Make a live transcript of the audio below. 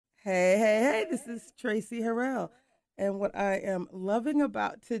This is Tracy Harrell. And what I am loving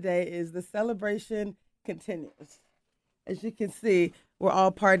about today is the celebration continues. As you can see, we're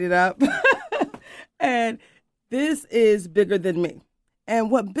all partied up. And this is Bigger Than Me.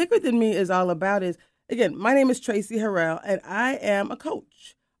 And what Bigger Than Me is all about is, again, my name is Tracy Harrell, and I am a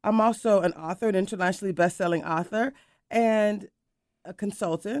coach. I'm also an author, an internationally best-selling author, and a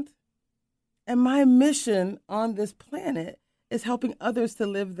consultant. And my mission on this planet is helping others to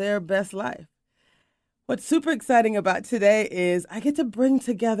live their best life. What's super exciting about today is I get to bring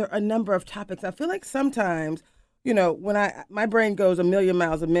together a number of topics. I feel like sometimes, when my brain goes a million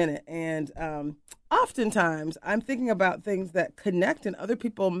miles a minute, and oftentimes I'm thinking about things that connect, and other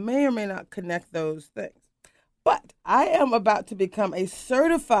people may or may not connect those things. But I am about to become a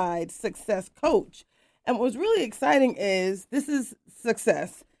certified success coach. And what's really exciting is this is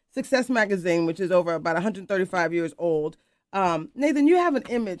Success Magazine, which is over about 135 years old. Nathan, you have an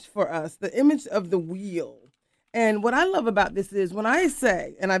image for us, the image of the wheel. And what I love about this is when I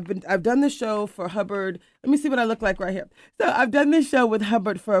say, and I've done this show for Hubbard. Let me see what I look like right here. So I've done this show with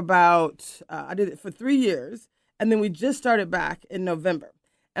Hubbard for about, I did it for 3 years, and then we just started back in November.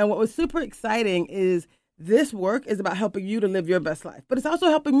 And what was super exciting is this work is about helping you to live your best life, but it's also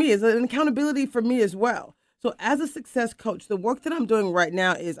helping me. It's an accountability for me as well. So as a success coach, the work that I'm doing right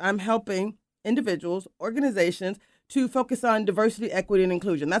now is I'm helping individuals, organizations to focus on diversity, equity, and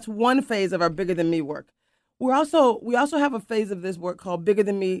inclusion. That's one phase of our Bigger Than Me work. We also have a phase of this work called Bigger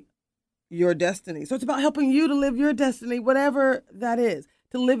Than Me, Your Destiny. So it's about helping you to live your destiny, whatever that is,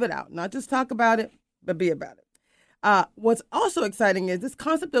 to live it out, not just talk about it, but be about it. What's also exciting is this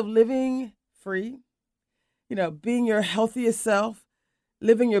concept of living free, being your healthiest self,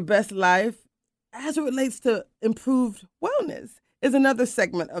 living your best life as it relates to improved wellness is another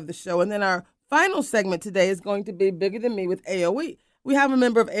segment of the show. And then our final segment today is going to be Bigger Than Me with AOE. We have a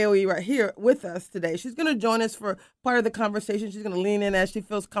member of AOE right here with us today. She's going to join us for part of the conversation. She's going to lean in as she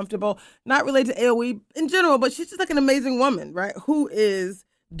feels comfortable, not related to AOE in general, but she's just like an amazing woman, right, who is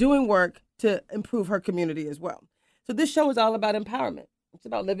doing work to improve her community as well. So this show is all about empowerment. It's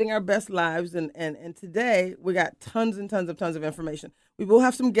about living our best lives. And today we got tons and tons of information. We will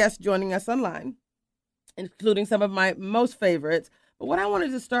have some guests joining us online, including some of my most favorites. But what I wanted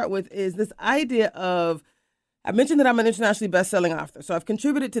to start with is this idea of, I mentioned that I'm an internationally best-selling author, so I've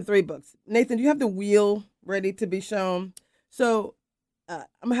contributed to 3 books. Nathan, do you have the wheel ready to be shown? So I'm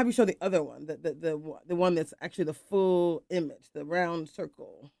going to have you show the other one, the one that's actually the full image, the round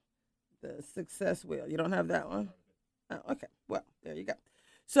circle, the success wheel. You don't have that one? Oh, okay, well, there you go.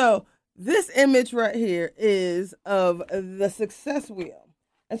 So this image right here is of the success wheel.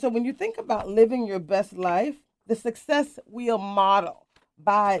 And so when you think about living your best life, the success wheel model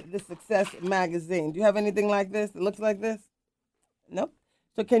by the Success Magazine. Do you have anything like this that looks like this? Nope.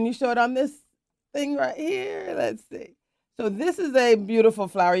 So can you show it on this thing right here? Let's see. So this is a beautiful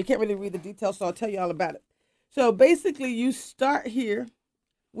flower. You can't really read the details, so I'll tell you all about it. So basically you start here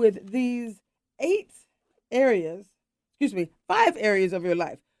with these 5 areas of your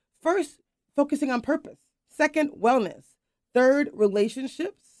life. First, focusing on purpose. Second, wellness. Third,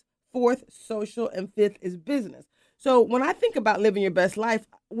 relationships. Fourth, social. And fifth is business. So when I think about living your best life,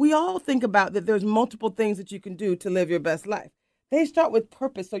 we all think about that there's multiple things that you can do to live your best life. They start with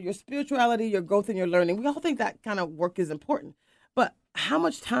purpose. So your spirituality, your growth, and your learning. We all think that kind of work is important. But how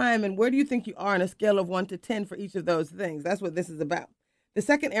much time and where do you think you are on a scale of 1 to 10 for each of those things? That's what this is about. The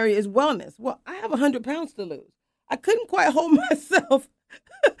second area is wellness. Well, I have 100 pounds to lose. I couldn't quite hold myself,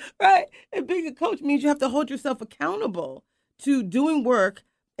 right? And being a coach means you have to hold yourself accountable to doing work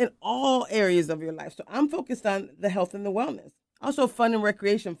in all areas of your life. So I'm focused on the health and the wellness. Also, fun and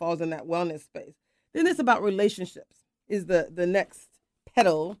recreation falls in that wellness space. Then it's about relationships is the next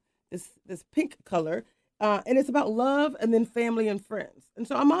petal, this pink color. And it's about love and then family and friends. And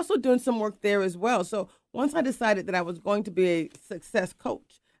so I'm also doing some work there as well. So once I decided that I was going to be a success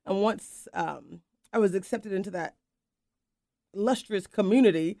coach, and once I was accepted into that illustrious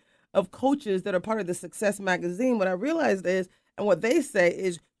community of coaches that are part of the Success Magazine, what I realized is, and what they say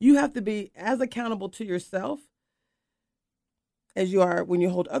is, you have to be as accountable to yourself as you are when you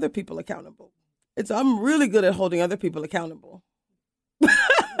hold other people accountable. And so I'm really good at holding other people accountable.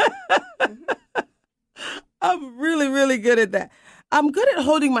 I'm really, really good at that. I'm good at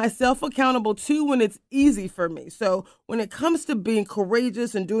holding myself accountable too when it's easy for me. So when it comes to being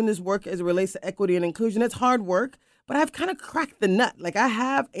courageous and doing this work as it relates to equity and inclusion, it's hard work, but I've kind of cracked the nut. Like I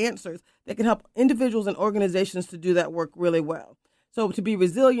have answers that can help individuals and organizations to do that work really well. So to be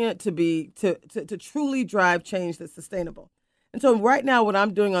resilient, to truly drive change that's sustainable. And so right now what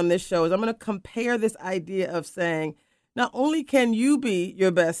I'm doing on this show is I'm going to compare this idea of saying not only can you be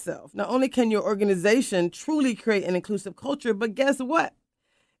your best self, not only can your organization truly create an inclusive culture, but guess what?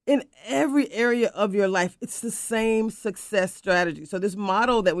 In every area of your life, it's the same success strategy. So this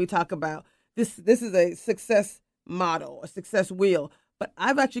model that we talk about, this is a success model, a success wheel. But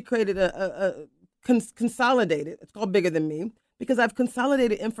I've actually created a consolidated, it's called Bigger Than Me, because I've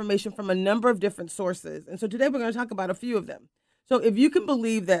consolidated information from a number of different sources. And so today we're going to talk about a few of them. So if you can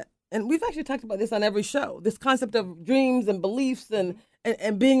believe that, and we've actually talked about this on every show, this concept of dreams and beliefs and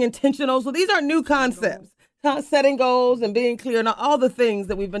being intentional. So these are new concepts. Setting goals and being clear and all the things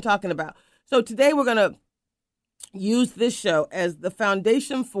that we've been talking about. So today we're going to use this show as the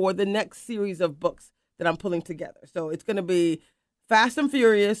foundation for the next series of books that I'm pulling together. So it's going to be fast and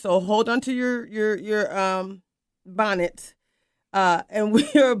furious. So hold on to your bonnet, and we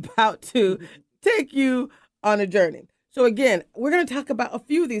are about to take you on a journey. So again, we're going to talk about a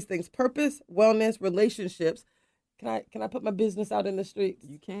few of these things: purpose, wellness, relationships. Can I put my business out in the streets?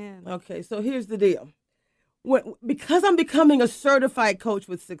 You can. Okay. So here's the deal. Because I'm becoming a certified coach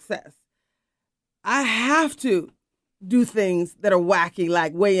with success, I have to do things that are wacky,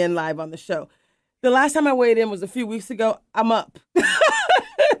 like weigh in live on the show. The last time I weighed in was a few weeks ago. I'm up.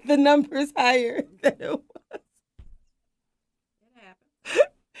 The number is higher than it was. It happens.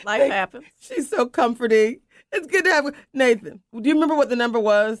 Life happens. She's so comforting. It's good to have Nathan. Do you remember what the number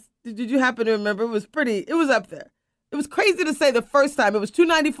was? Did you happen to remember? It was up there. It was crazy to say the first time. It was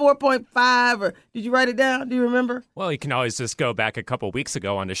 294.5, or did you write it down? Do you remember? Well, you can always just go back a couple weeks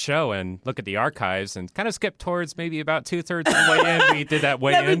ago on the show and look at the archives and kind of skip towards maybe about 2/3 of the way in. We did that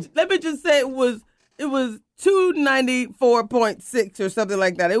weigh-in. Let me just say it was 294.6 or something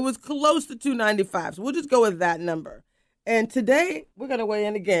like that. It was close to 295. So we'll just go with that number. And today we're going to weigh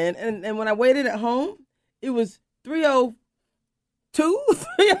in again. And when I weighed it at home, it was 302,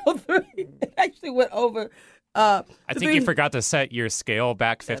 303. It actually went over. I think you forgot to set your scale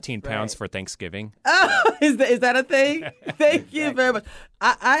back 15 pounds for Thanksgiving. Oh, is that a thing? Thank you very much.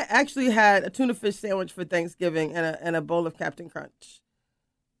 I actually had a tuna fish sandwich for Thanksgiving and a bowl of Captain Crunch.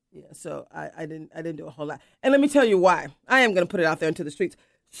 Yeah, so I didn't do a whole lot. And let me tell you why. I am going to put it out there into the streets.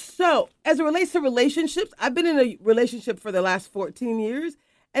 So as it relates to relationships, I've been in a relationship for the last 14 years,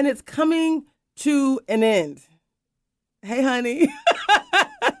 and it's coming to an end. Hey, honey.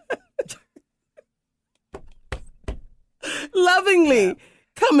 Lovingly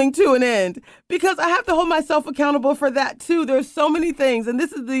coming to an end, because I have to hold myself accountable for that too. There's so many things, and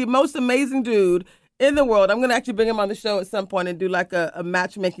this is the most amazing dude in the world. I'm going to actually bring him on the show at some point and do like a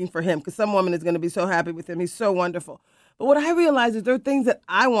matchmaking for him, because some woman is going to be so happy with him. He's so wonderful. But what I realize is there are things that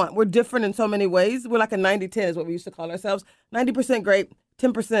I want. We're different in so many ways. We're like a 90-10 is what we used to call ourselves. 90% great,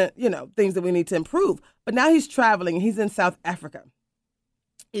 10%, things that we need to improve. But now he's traveling. He's in South Africa.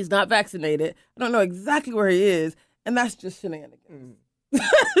 He's not vaccinated. I don't know exactly where he is. And that's just shenanigans.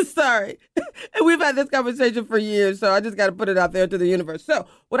 Sorry. And we've had this conversation for years, so I just got to put it out there to the universe. So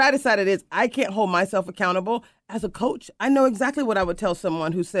what I decided is I can't hold myself accountable. As a coach, I know exactly what I would tell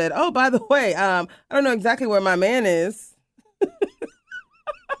someone who said, oh, by the way, I don't know exactly where my man is.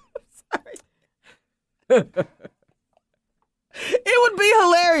 Sorry. It would be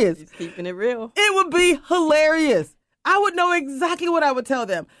hilarious. Just keeping it real. It would be hilarious. I would know exactly what I would tell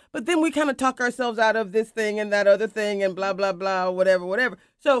them. But then we kind of talk ourselves out of this thing and that other thing and blah, blah, blah, whatever.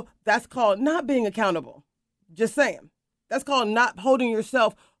 So that's called not being accountable. Just saying. That's called not holding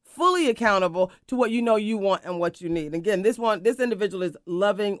yourself fully accountable to what you know you want and what you need. Again, this individual is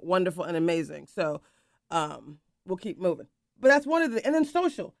loving, wonderful, and amazing. So we'll keep moving. But that's one of the, and then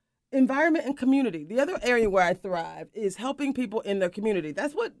social, environment and community. The other area where I thrive is helping people in their community.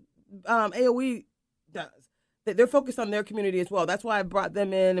 That's what AOE does. They're focused on their community as well. That's why I brought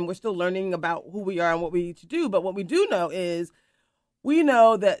them in, and we're still learning about who we are and what we need to do. But what we do know is we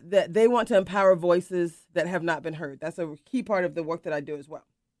know that they want to empower voices that have not been heard. That's a key part of the work that I do as well.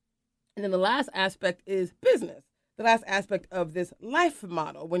 And then the last aspect is business. The last aspect of this life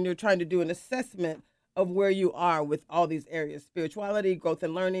model, when you're trying to do an assessment of where you are with all these areas: spirituality, growth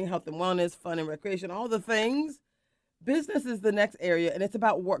and learning, health and wellness, fun and recreation, all the things. Business is the next area, and it's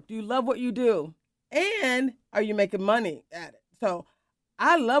about work. Do you love what you do? And are you making money at it? So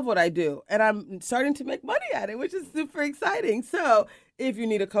I love what I do, and I'm starting to make money at it, which is super exciting. So if you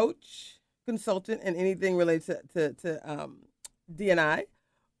need a coach, consultant, and anything related to D&I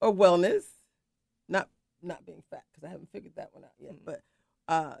or wellness, not being fat, because I haven't figured that one out yet, but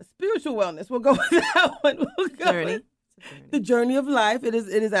spiritual wellness, we'll go with that one. We'll go Journey. with the journey of life. It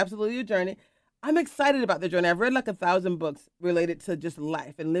is absolutely a journey. I'm excited about the journey. I've read like 1,000 books related to just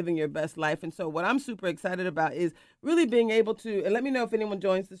life and living your best life. And so what I'm super excited about is really being able to, and let me know if anyone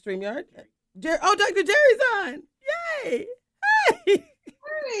joins the StreamYard. Dr. Jerry's on. Hey. Hey.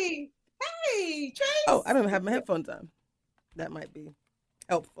 Hey, hey, Trace. Oh, I don't have my headphones on. That might be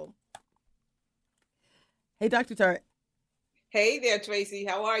helpful. Hey, Dr. Tart. Hey there, Tracy.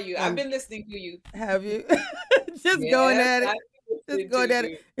 How are you? I've been listening to you. Have you? Just going at it. Just going at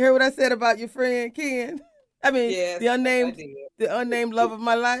it. You heard what I said about your friend Ken? I mean, Yes, the unnamed love of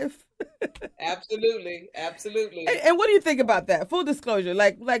my life. Absolutely. And what do you think about that? Full disclosure,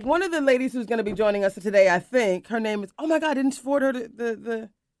 like one of the ladies who's going to be joining us today, I think her name is. Oh my God! Didn't forward her the.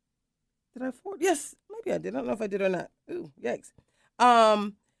 Did I forward? Yes, maybe I did. I don't know if I did or not. Ooh, yikes.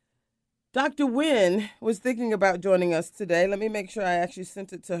 Dr. Wynn was thinking about joining us today. Let me make sure I actually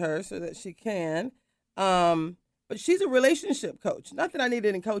sent it to her so that she can. But she's a relationship coach. Not that I need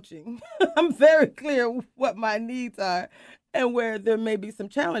any coaching. I'm very clear what my needs are and where there may be some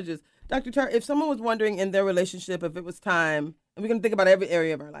challenges. Dr. Tart, if someone was wondering in their relationship if it was time, and we're going to think about every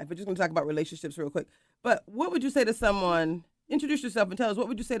area of our life, we're just going to talk about relationships real quick. But what would you say to someone? Introduce yourself and tell us, what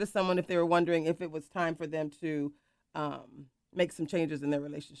would you say to someone if they were wondering if it was time for them to make some changes in their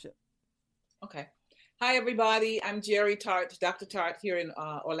relationship? Okay. Hi, everybody. I'm Jerry Tart, Dr. Tart here in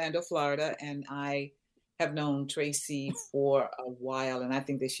Orlando, Florida, and I have known Tracy for a while, and I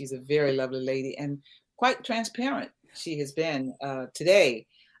think that she's a very lovely lady and quite transparent. She has been today.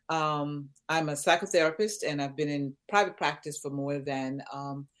 I'm a psychotherapist, and I've been in private practice for more than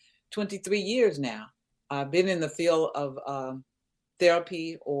 23 years now. I've been in the field of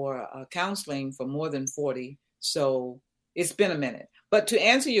therapy or counseling for more than 40, so it's been a minute. But to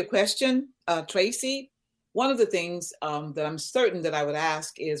answer your question, Tracy, one of the things that I'm certain that I would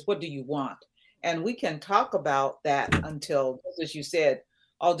ask is, what do you want? And we can talk about that until, as you said,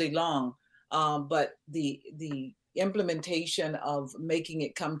 all day long. But the implementation of making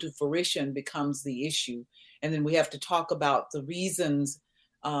it come to fruition becomes the issue. And then we have to talk about the reasons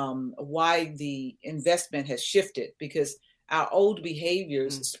why the investment has shifted, because our old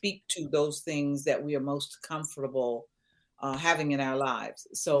behaviors speak to those things that we are most comfortable having in our lives.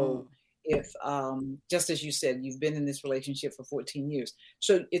 So if, just as you said, you've been in this relationship for 14 years.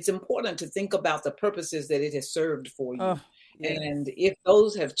 So it's important to think about the purposes that it has served for you. Yes. And if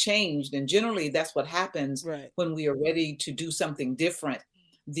those have changed, and generally that's what happens when we are ready to do something different,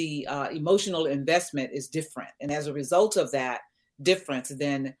 the emotional investment is different. And as a result of that difference,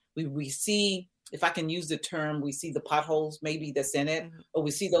 then we see, if I can use the term, we see the potholes maybe that's in it, or we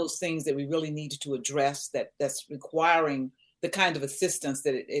see those things that we really need to address that's requiring the kind of assistance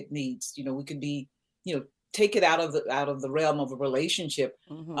that it needs. You know, we could be, take it out of the realm of a relationship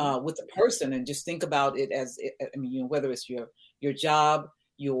with the person and just think about it as, whether it's your job,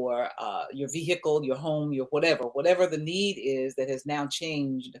 your vehicle, your home, your whatever the need is that has now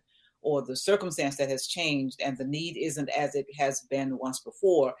changed, or the circumstance that has changed and the need isn't as it has been once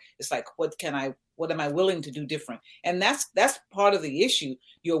before. It's like, what am I willing to do different? And that's part of the issue,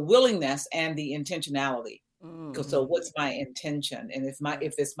 your willingness and the intentionality. So what's my intention? And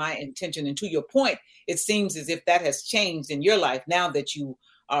if it's my intention, and to your point, it seems as if that has changed in your life now that you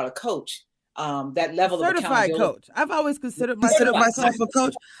are a coach, that level of certified coach. I've always considered myself a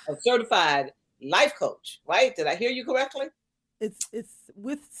coach. A certified life coach, right? Did I hear you correctly? It's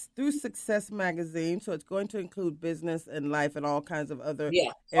through Success Magazine, so it's going to include business and life and all kinds of other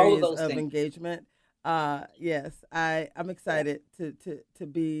areas of engagement. Yes, I'm excited to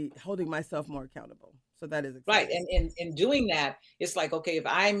be holding myself more accountable. So that is exciting. Right, and in doing that, it's like, okay, if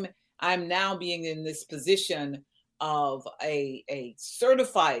I'm now being in this position of a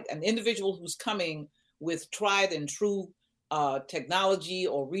certified, an individual who's coming with tried and true technology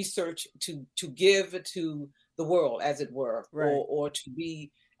or research to give to the world, as it were, or to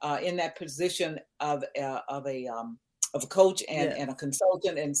be in that position of a coach and a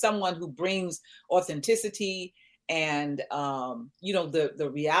consultant, and someone who brings authenticity and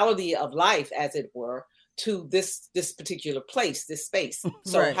the reality of life, as it were, to this particular place, this space.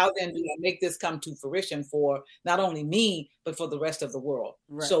 So how then do I make this come to fruition for not only me, but for the rest of the world?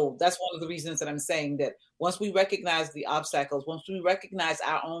 So that's one of the reasons that I'm saying that once we recognize the obstacles, once we recognize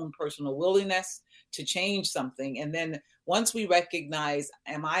our own personal willingness to change something, and then once we recognize,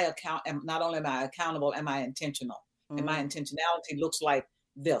 not only am I accountable, am I intentional? And my intentionality looks like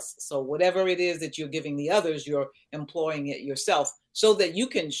this. So whatever it is that you're giving the others, you're employing it yourself, so that you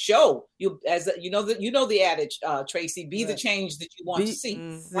can show the adage, Tracy, be the change that you want to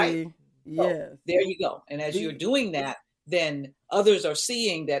see. Right? Yes. So there you go. And as you're doing that, then others are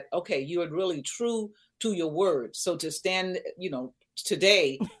seeing that, okay, you are really true to your word. So to stand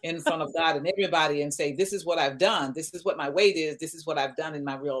today in front of God and everybody and say, this is what I've done. This is what my weight is. This is what I've done in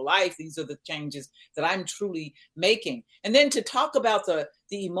my real life. These are the changes that I'm truly making. And then to talk about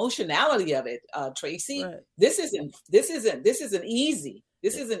the emotionality of it, Tracy, right. This isn't easy.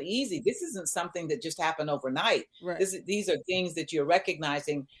 This isn't easy. This isn't something that just happened overnight. Right. These are things that you're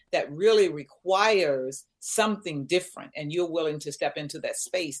recognizing that really requires something different, and you're willing to step into that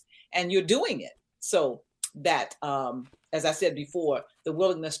space, and you're doing it. So that, as I said before, the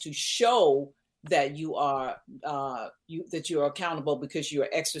willingness to show that you are that you're accountable because you are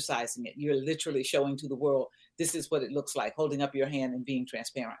exercising it. You're literally showing to the world, this is what it looks like, holding up your hand and being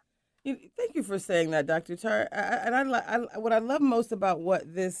transparent. Thank you for saying that, Dr. Tart. What I love most about what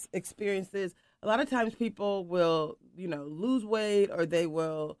this experience is, a lot of times people will, lose weight, or they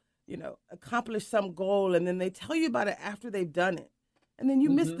will, accomplish some goal, and then they tell you about it after they've done it. And then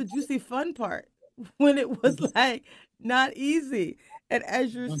you miss the juicy fun part when it was like not easy. And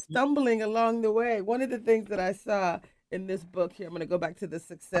as you're stumbling along the way, one of the things that I saw in this book here, I'm going to go back to the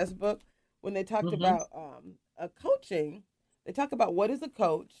success book, when they talked about coaching. They talk about what is a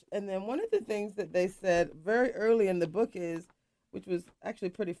coach, and then one of the things that they said very early in the book is, which was actually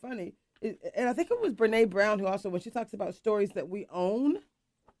pretty funny, and I think it was Brene Brown who also, when she talks about stories that we own,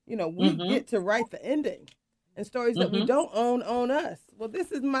 we get to write the ending, and stories that we don't own us. Well,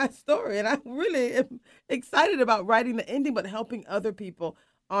 this is my story, and I really am excited about writing the ending, but helping other people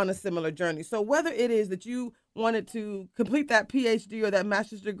on a similar journey. So whether it is that you wanted to complete that PhD or that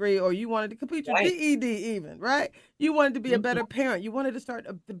master's degree, or you wanted to complete your GED even, right? You wanted to be a better parent. You wanted to start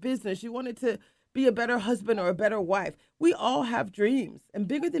the business. You wanted to be a better husband or a better wife. We all have dreams. And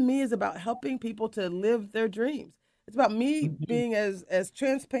Bigger Than Me is about helping people to live their dreams. It's about me being as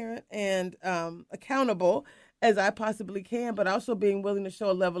transparent and accountable as I possibly can, but also being willing to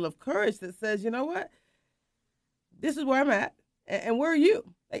show a level of courage that says, you know what? This is where I'm at. And where are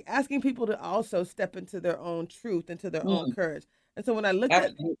you? Like asking people to also step into their own truth, into their own courage. And so when I looked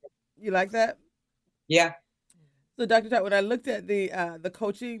at, you like that? Yeah. So Dr. Tart, when I looked at the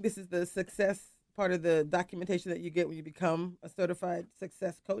coaching, this is the success part of the documentation that you get when you become a certified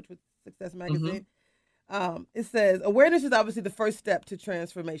success coach with Success Magazine. It says awareness is obviously the first step to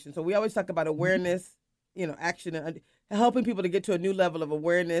transformation. So we always talk about awareness, action, and helping people to get to a new level of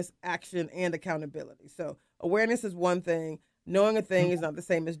awareness, action, and accountability. So awareness is one thing. Knowing a thing is not the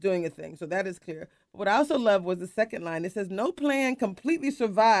same as doing a thing. So that is clear. But what I also love was the second line. It says, no plan completely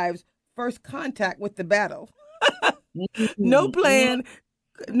survives first contact with the battle. No plan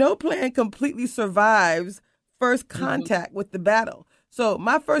completely survives first contact with the battle. So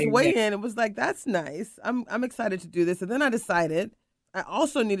my first weigh-in, it was like, that's nice. I'm excited to do this. And then I decided I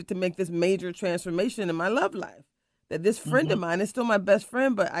also needed to make this major transformation in my love life. That this friend of mine is still my best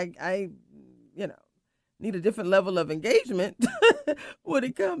friend, but I need a different level of engagement when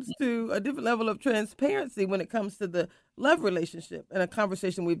it comes to a different level of transparency when it comes to the love relationship, and a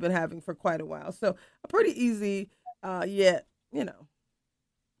conversation we've been having for quite a while. So a pretty easy, yet,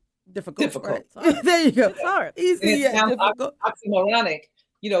 difficult. Right? There you go. It's hard. Easy yet difficult. Oxymoronic.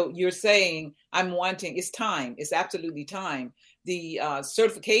 You're saying it's time. It's absolutely time. The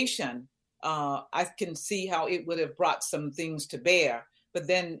certification, I can see how it would have brought some things to bear. But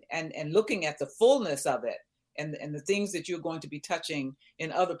then, and looking at the fullness of it and the things that you're going to be touching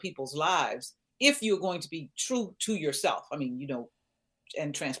in other people's lives, if you're going to be true to yourself,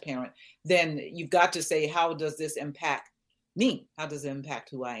 and transparent, then you've got to say, how does this impact me? How does it impact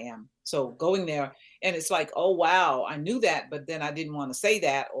who I am? So going there, and it's like, oh, wow, I knew that, but then I didn't want to say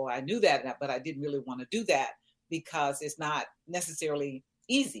that, or I knew that, but I didn't really want to do that because it's not necessarily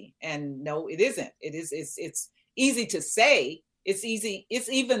easy. And no, it isn't. It's easy to say. It's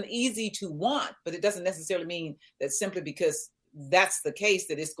even easy to want, but it doesn't necessarily mean that simply because that's the case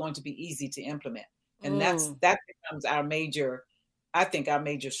that it's going to be easy to implement. And that becomes our major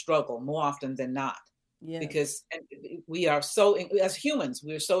struggle more often than not. Yeah. Because we are as humans,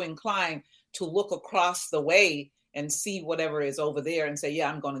 we're so inclined to look across the way and see whatever is over there and say, yeah,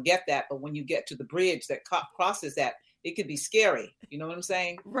 I'm going to get that. But when you get to the bridge that crosses that, it could be scary. You know what I'm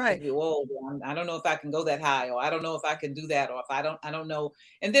saying? Right. Whoa, I don't know if I can go that high, or I don't know if I can do that, or if I don't know.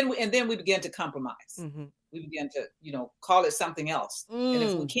 And then we begin to compromise. We begin to, call it something else. And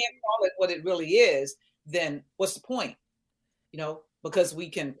if we can't call it what it really is, then what's the point? Because we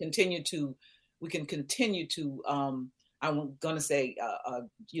can continue to, I'm going to say,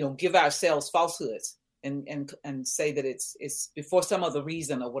 give ourselves falsehoods and say that it's for some other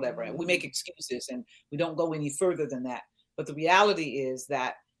reason or whatever. And we make excuses and we don't go any further than that. But the reality is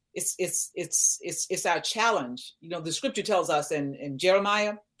that it's our challenge. The scripture tells us in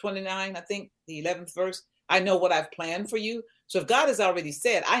Jeremiah 29, I think the 11th verse, I know what I've planned for you. So if God has already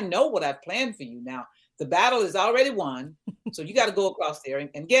said, I know what I've planned for you now, the battle is already won. So you got to go across there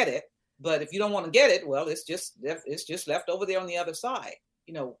and get it. But if you don't want to get it, well, it's just left over there on the other side.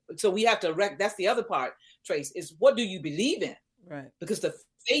 So we have to that's the other part, Trace, is what do you believe in? Right. Because the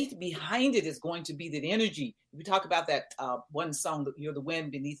faith behind it is going to be that energy. We talk about that one song, that You're the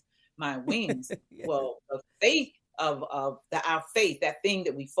Wind Beneath My Wings. Yeah. Well, the faith of our faith, that thing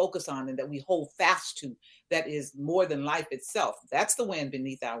that we focus on and that we hold fast to, that is more than life itself. That's the wind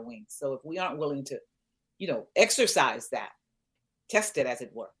beneath our wings. So if we aren't willing to, exercise that, test it as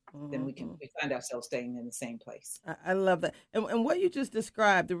it were, then we find ourselves staying in the same place. I love that. And what you just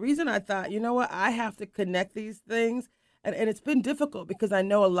described, the reason I thought, I have to connect these things, and it's been difficult because I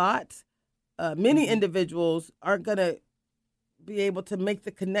know many individuals aren't going to be able to make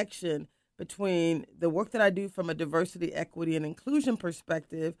the connection between the work that I do from a diversity, equity, and inclusion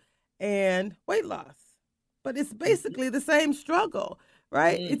perspective and weight loss. But it's basically the same struggle,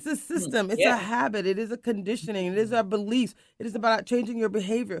 right? It's a system. It's a habit. It is a conditioning. It is our beliefs. It is about changing your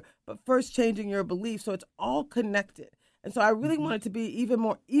behavior, but first changing your beliefs. So it's all connected. And so I really wanted to be even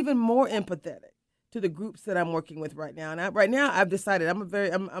more empathetic to the groups that I'm working with right now. And right now I've decided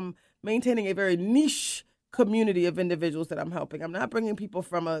I'm maintaining a very niche community of individuals that I'm helping. I'm not bringing people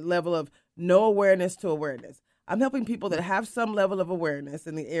from a level of no awareness to awareness. I'm helping people that have some level of awareness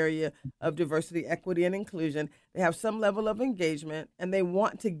in the area of diversity, equity, and inclusion. They have some level of engagement, and they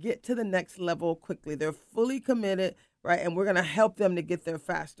want to get to the next level quickly. They're fully committed, right? And we're going to help them to get there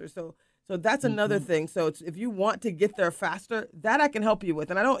faster. So that's another thing. So if you want to get there faster, that I can help you with.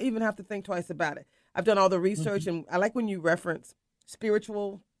 And I don't even have to think twice about it. I've done all the research, and I like when you reference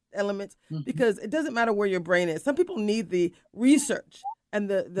spiritual elements, because it doesn't matter where your brain is. Some people need the research and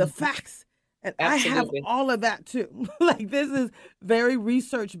the facts. And absolutely. I have all of that too. Like, this is very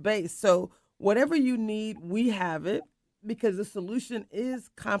research based. So whatever you need, we have it, because the solution is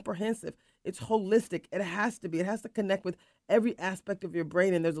comprehensive. It's holistic. It has to be. It has to connect with every aspect of your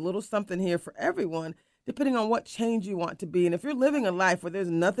brain. And there's a little something here for everyone, depending on what change you want to be. And if you're living a life where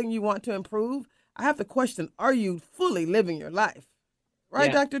there's nothing you want to improve, I have to question, are you fully living your life? Right,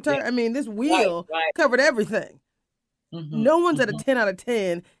 yeah, Dr. Tart? Yeah. I mean, this wheel covered everything. No one's at a 10 out of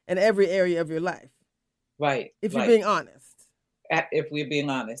 10 in every area of your life. Right. If you're being honest. If we're being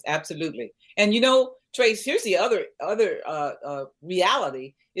honest. Absolutely. And Trace, here's the other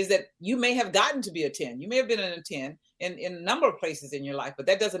reality, is that you may have gotten to be a 10. You may have been in a 10 in a number of places in your life, but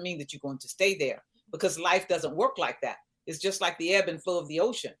that doesn't mean that you're going to stay there, because life doesn't work like that. It's just like the ebb and flow of the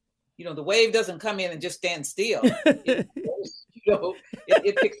ocean. The wave doesn't come in and just stand still.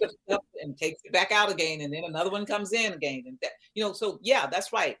 It picks us up and takes it back out again, and then another one comes in again, and so yeah,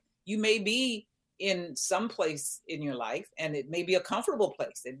 that's right. You may be in some place in your life, and it may be a comfortable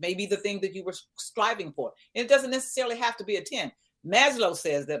place. It may be the thing that you were striving for. And it doesn't necessarily have to be a 10. Maslow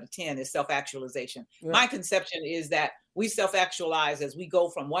says that a 10 is self-actualization. Right. My conception is that we self-actualize as we go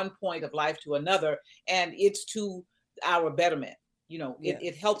from one point of life to another, and it's to our betterment.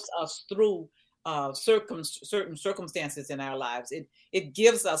 It helps us through certain circumstances in our lives. It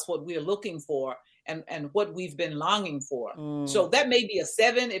gives us what we're looking for and what we've been longing for. So that may be a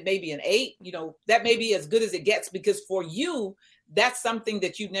 7, it may be an 8, that may be as good as it gets, because for you, that's something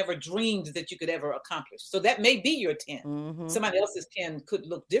that you never dreamed that you could ever accomplish. So that may be your 10. Somebody else's 10 could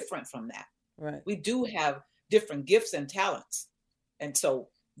look different from that. Right. We do have different gifts and talents. And so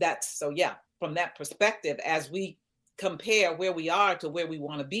from that perspective, as we compare where we are to where we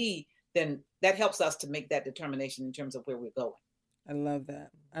want to be, then that helps us to make that determination in terms of where we're going. I love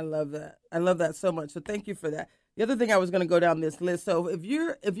that. I love that. I love that so much. So thank you for that. The other thing I was going to go down this list. So if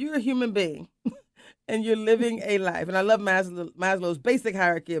you're a human being and you're living a life, and I love Maslow's basic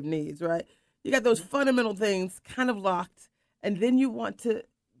hierarchy of needs, right? You got those fundamental things kind of locked, and then you want to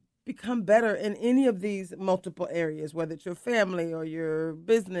become better in any of these multiple areas, whether it's your family or your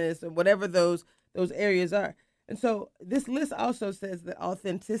business or whatever those areas are. And so this list also says that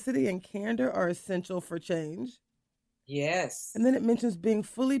authenticity and candor are essential for change. Yes. And then it mentions being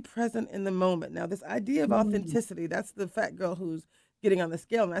fully present in the moment. Now, this idea of authenticity, that's the fat girl who's getting on the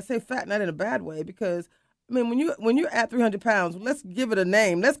scale. And I say fat not in a bad way, because, I mean, when you're at 300 pounds, let's give it a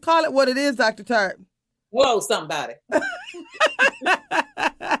name. Let's call it what it is, Dr. Tart. Whoa, somebody.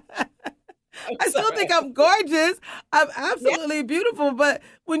 I still think I'm gorgeous. I'm absolutely beautiful. But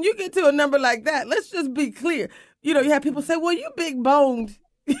when you get to a number like that, let's just be clear. You have people say, well, you big boned,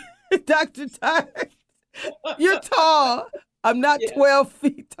 Dr. Tart. You're tall. I'm not 12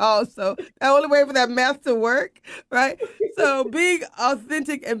 feet tall. So the only way for that math to work, right? So being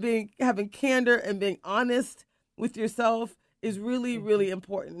authentic and having candor and being honest with yourself is really, really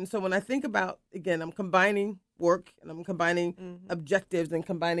important. And so when I think about, again, I'm combining work, and I'm combining objectives and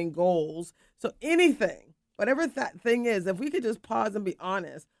combining goals. So anything, whatever that thing is, if we could just pause and be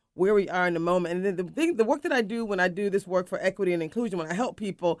honest where we are in the moment. And then the work that I do when I do this work for equity and inclusion, when I help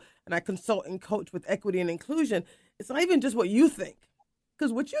people and I consult and coach with equity and inclusion, it's not even just what you think.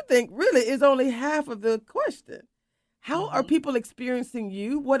 Because what you think really is only half of the question. How are people experiencing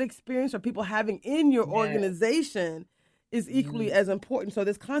you? What experience are people having in your organization is equally as important. So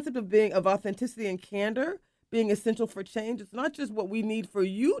this concept of authenticity and candor being essential for change, it's not just what we need for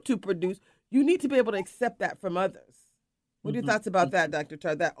you to produce. You need to be able to accept that from others. What are your thoughts about that, Dr.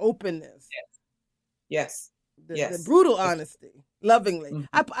 Tart? That openness? Yes. The brutal honesty, lovingly.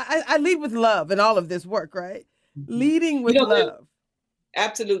 I lead with love in all of this work, right? Leading with love.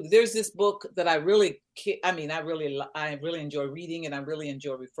 Absolutely. There's this book that I really enjoy reading, and I really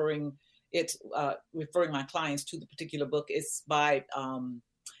enjoy referring my clients to the particular book. It's by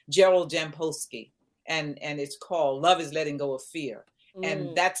Gerald Jampolsky, and it's called Love is Letting Go of Fear.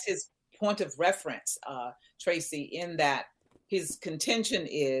 And that's his point of reference, Tracy, in that his contention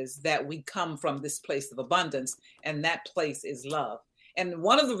is that we come from this place of abundance, and that place is love. And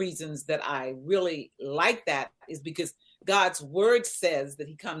one of the reasons that I really like that is because God's word says that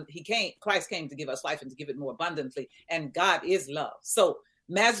Christ came to give us life and to give it more abundantly, and God is love. So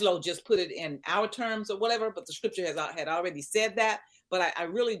Maslow just put it in our terms or whatever, but the scripture had already said that. But I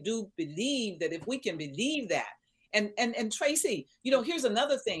really do believe that if we can believe that, and Tracy, here's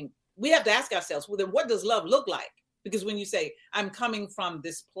another thing. We have to ask ourselves, well, then what does love look like? Because when you say, I'm coming from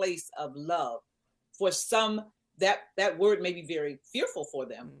this place of love, for some, that word may be very fearful for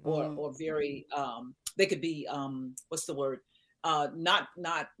them, or very, they could be, what's the word? Not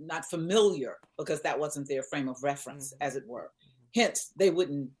familiar, because that wasn't their frame of reference, as it were. Hence, they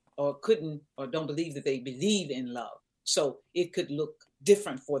wouldn't or couldn't or don't believe that they believe in love. So it could look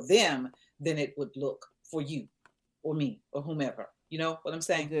different for them than it would look for you or me or whomever. You know what I'm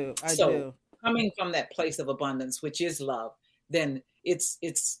saying? I do. Coming from that place of abundance, which is love, then it's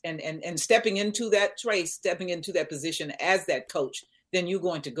and stepping into that trace, stepping into that position as that coach, then you're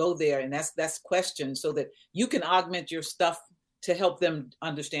going to go there, and that's question, so that you can augment your stuff to help them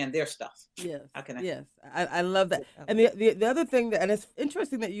understand their stuff. Yes. How can I? Yes. I love that. And the other thing and it's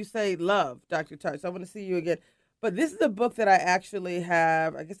interesting that you say love, Dr. Tart. So I want to see you again. But this is a book that I actually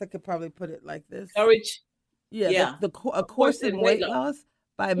have. I guess I could probably put it like this. Courage. Yeah. A Course in Weight Loss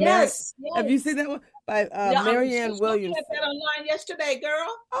by Mary. Yes. Have you seen that one? By Marianne Williamson. I got that online yesterday,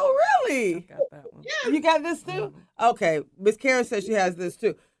 girl. Oh, really? I got that one. Yeah. You got this too? Okay. Miss Karen says she has this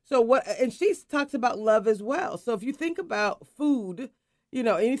too. So and she talks about love as well. So if you think about food,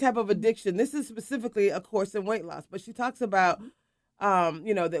 any type of addiction, this is specifically A Course in Weight Loss, but she talks about,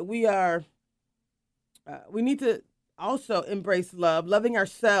 that we need to also embrace love, loving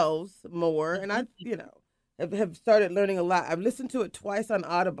ourselves more. And I, have started learning a lot. I've listened to it twice on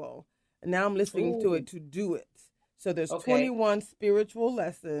Audible, and now I'm listening to it to do it. So there's 21 spiritual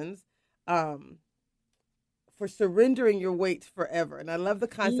lessons for surrendering your weight forever. And I love the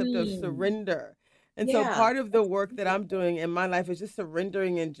concept of surrender. And so part of the work that I'm doing in my life is just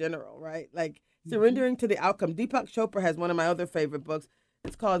surrendering in general, right? Like surrendering to the outcome. Deepak Chopra has one of my other favorite books.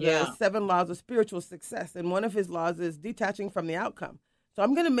 It's called The 7 Laws of Spiritual Success. And one of his laws is detaching from the outcome. So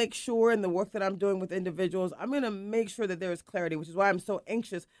I'm going to make sure in the work that I'm doing with individuals, I'm going to make sure that there is clarity, which is why I'm so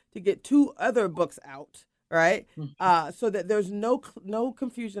anxious to get 2 other books out, right? So that there's no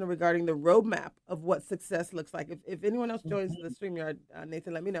confusion regarding the roadmap of what success looks like. If anyone else joins the StreamYard,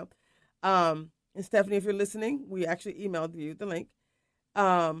 Nathan, let me know. And Stephanie, if you're listening, we actually emailed you the link.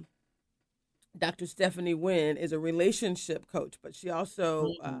 Dr. Stephanie Wynn is a relationship coach, but she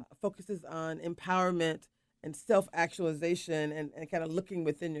also focuses on empowerment and self-actualization and kind of looking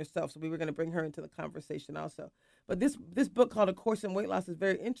within yourself. So we were going to bring her into the conversation also. But this book called A Course in Weight Loss is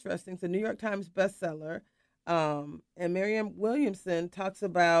very interesting. It's a New York Times bestseller. And Marianne Williamson talks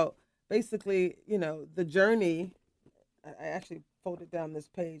about basically, the journey. I actually folded down this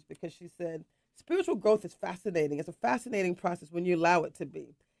page because she said, spiritual growth is fascinating. It's a fascinating process when you allow it to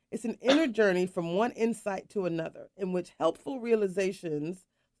be. It's an inner journey from one insight to another in which helpful realizations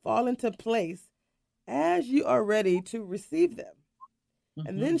fall into place as you are ready to receive them.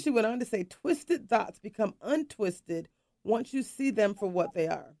 And then she went on to say, twisted thoughts become untwisted once you see them for what they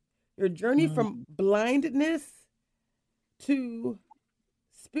are. Your journey from blindness to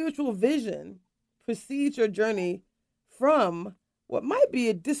spiritual vision precedes your journey from what might be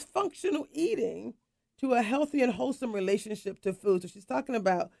a dysfunctional eating to a healthy and wholesome relationship to food. So she's talking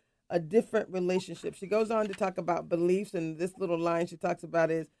about a different relationship. She goes on to talk about beliefs, and this little line she talks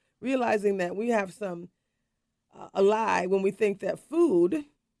about is realizing that we have a lie when we think that food,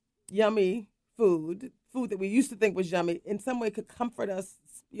 yummy food, food that we used to think was yummy in some way could comfort us,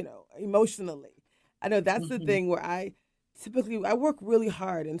 emotionally. I know that's the thing where I work really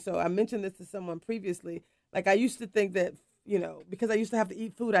hard. And so I mentioned this to someone previously. Like I used to think that, because I used to have to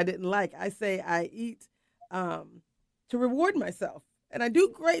eat food I didn't like, I say I eat to reward myself. And I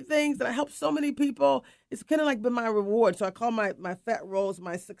do great things and I help so many people. It's kind of like been my reward. So I call my fat rolls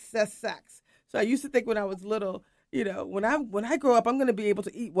my success sacks. So I used to think when I was little, when I grow up, I'm going to be able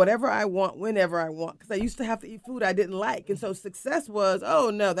to eat whatever I want, whenever I want, because I used to have to eat food I didn't like. And so success was, oh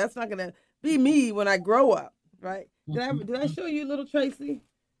no, that's not going to be me when I grow up, right? Did I show you little Tracy?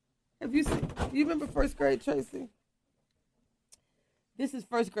 Do you remember first grade Tracy? This is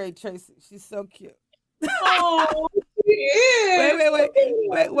first grade Tracy. She's so cute. Oh, she is.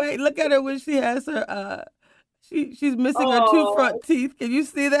 Wait. Look at her when she has her, she's missing her two front teeth. Can you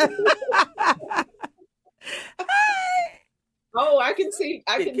see that? Oh, I can see.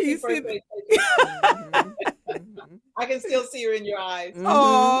 I can see first grade Tracy. I can still see her in your eyes.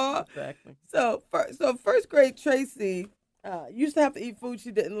 Oh, Exactly. So first grade Tracy used to have to eat food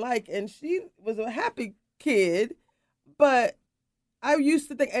she didn't like, and she was a happy kid. But I used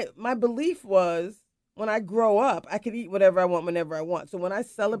to think my belief was when I grow up, I can eat whatever I want whenever I want. So when I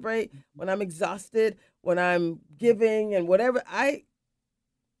celebrate, when I'm exhausted, when I'm giving, and whatever I,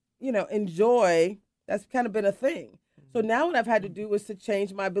 enjoy, that's kind of been a thing. So now what I've had to do is to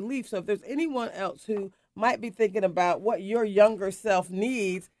change my belief. So if there's anyone else who might be thinking about what your younger self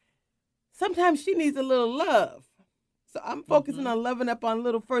needs, sometimes she needs a little love. So I'm focusing on loving up on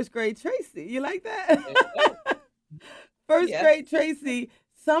little first grade Tracy. You like that? First grade Tracy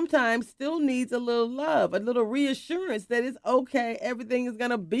sometimes still needs a little love, a little reassurance that it's okay, everything is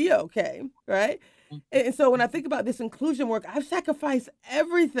going to be okay, right? And so when I think about this inclusion work, I've sacrificed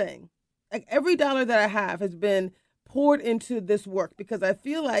everything. Like every dollar that I have has been poured into this work because I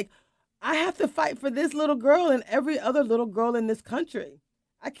feel like I have to fight for this little girl and every other little girl in this country.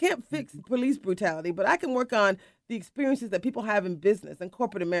 I can't fix police brutality, but I can work on the experiences that people have in business and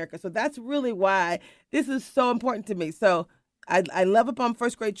corporate America. So that's really why this is so important to me. So I love up on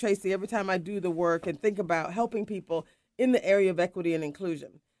first grade Tracy every time I do the work and think about helping people in the area of equity and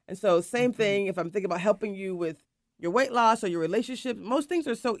inclusion. And so same thing, if I'm thinking about helping you with your weight loss or your relationships, most things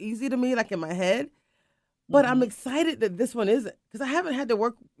are so easy to me, like in my head. But I'm excited that this one isn't, because I haven't had to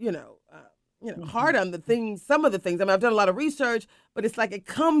work, hard on the things, some of the things. I mean, I've done a lot of research, but it's like it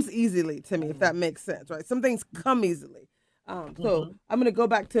comes easily to me, if that makes sense, right? Some things come easily. So I'm going to go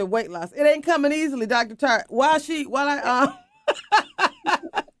back to weight loss. It ain't coming easily, Dr. Tart.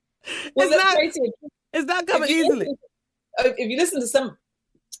 It's not coming easily. If you listen to some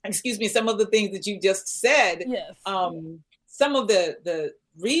of the things that you just said, yes. Some of the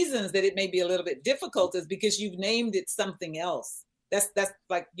reasons that it may be a little bit difficult is because you've named it something else. That's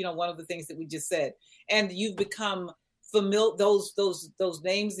like, one of the things that we just said. And you've become familiar, those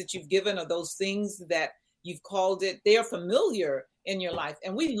names that you've given or those things that you've called it, they are familiar in your life.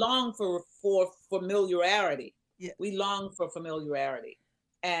 And we long for familiarity. Yeah. We long for familiarity.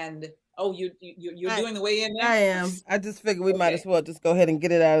 And you're doing the way in there? I am. I just figured we might as well just go ahead and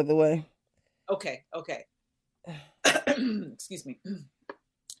get it out of the way. Okay. Excuse me.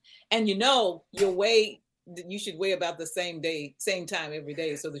 And your weight, you should weigh about the same time every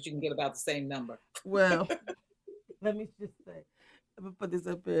day so that you can get about the same number. Well, let me just say, I'm going to put this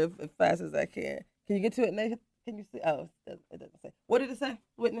up here as fast as I can. Can you get to it, Nathan? Can you see? Oh, it doesn't say. What did it say?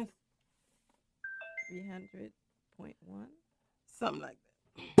 Witness? 300.1. Something like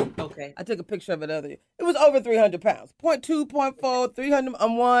that. Okay. I took a picture of it earlier. It was over 300 pounds. 0.2, 0.4,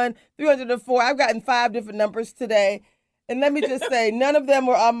 301, 304. I've gotten 5 different numbers today. And let me just say, none of them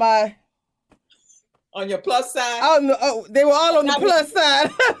were on my... On your plus side? They were all on the plus side.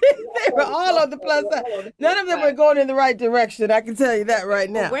 They were all on the plus side. None of them were going in the right direction. I can tell you that right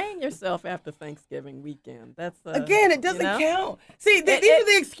now. Weighing yourself after Thanksgiving weekend. That's again, it doesn't count. See, these are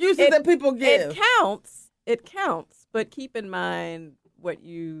the excuses that people give. It counts. But keep in mind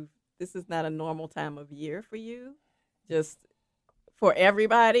this is not a normal time of year for you. Just for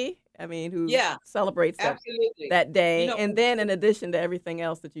everybody. I mean, who celebrates that day. And then in addition to everything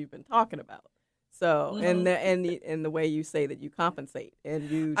else that you've been talking about. So, and the way you say that you compensate and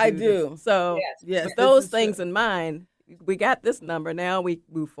you do. So, with those things in mind, we got this number. Now we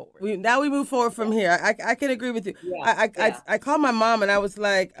move forward. We move forward from here. I can agree with you. Yeah. I called my mom and I was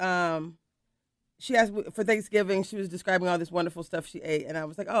like, she asked for Thanksgiving. She was describing all this wonderful stuff she ate, and I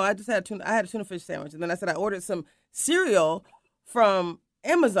was like, oh, I had a tuna fish sandwich, and then I said I ordered some cereal from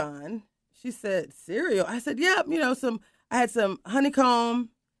Amazon. She said cereal. I said, yeah, I had some honeycomb,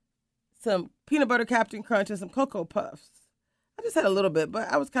 some peanut butter Captain Crunch, and some Cocoa Puffs. I just had a little bit,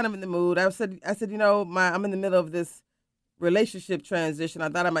 but I was kind of in the mood. I said, you know, I'm in the middle of this relationship transition. I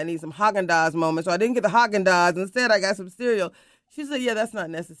thought I might need some Haagen-Dazs moments, so I didn't get the Haagen-Dazs. Instead, I got some cereal. She said, yeah, that's not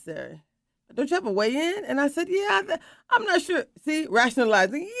necessary. Don't you have a weigh-in? And I said, yeah, I'm not sure. See,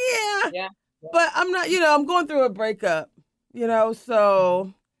 rationalizing, yeah. But I'm not, you know, I'm going through a breakup, you know,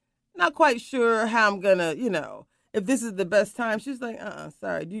 so not quite sure how I'm going to, you know, if this is the best time. She's like,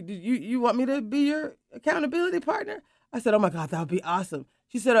 sorry. Do you want me to be your accountability partner? I said, oh, my God, that would be awesome.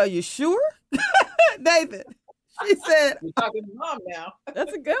 She said, are you sure? David. She said, you're talking to Mom now.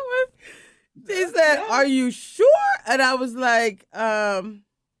 That's a good one. She said, are you sure? And I was like,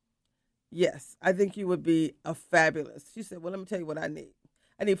 yes, I think you would be a fabulous. She said, well, let me tell you what I need.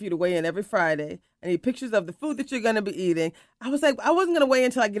 I need for you to weigh in every Friday. I need pictures of the food that you're going to be eating. I was like, I wasn't going to weigh in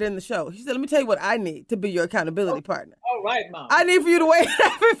until I get in the show. She said, let me tell you what I need to be your accountability partner. All right, Mom. I need for you to weigh in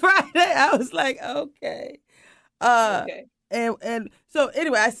every Friday. I was like, okay. Okay. And so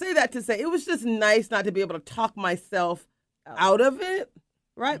anyway, I say that to say it was just nice not to be able to talk myself out of it,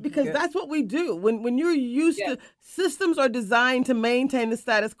 right? Because that's what we do. When you're used to, systems are designed to maintain the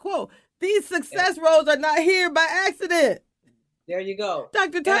status quo. These success roles are not here by accident. There you go.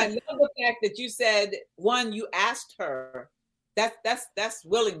 Dr. Ty. And I love the fact that you said, one, you asked her, that's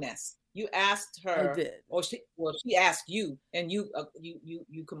willingness. You asked her, I did. Or she asked you, and you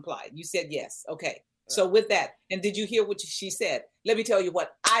complied. You said yes. Okay. So with that, and did you hear what she said? Let me tell you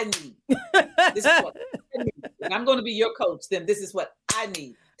what I need. This is what I need. If I'm going to be your coach, then this is what I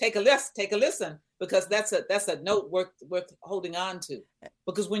need. Take a listen, because that's a note worth holding on to.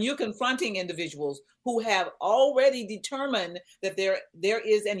 Because when you're confronting individuals who have already determined that there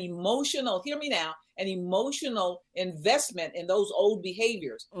is an emotional, hear me now, an emotional investment in those old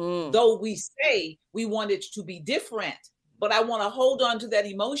behaviors, though we say we want it to be different, but I want to hold on to that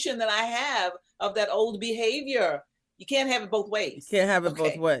emotion that I have of that old behavior. You can't have it both ways. You can't have it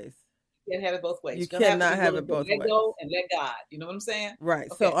both ways. You can't have it both ways. You cannot have it both ways. Let go and let God. You know what I'm saying? Right.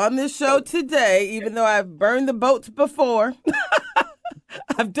 Okay. So on this show today, even though I've burned the boats before,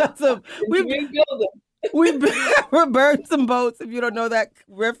 I've done some. We've burned some boats. If you don't know that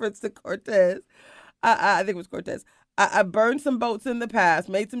reference to Cortez, I think it was Cortez. I burned some boats in the past,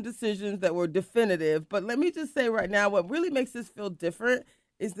 made some decisions that were definitive. But let me just say right now, what really makes this feel different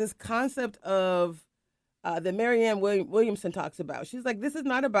is this concept of that Marianne Williamson talks about. She's like, this is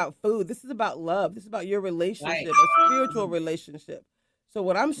not about food. This is about love. This is about your relationship, a spiritual relationship. So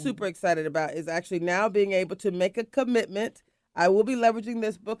what I'm super excited about is actually now being able to make a commitment. I will be leveraging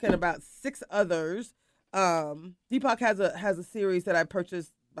this book and about 6 others. Deepak has a series that I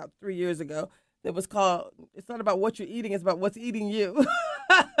purchased about 3 years ago that was called, it's not about what you're eating, it's about what's eating you.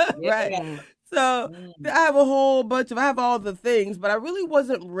 Right. Yeah. So I have a whole bunch I have all the things, but I really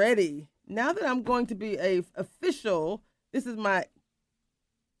wasn't ready. Now that I'm going to be a official, this is my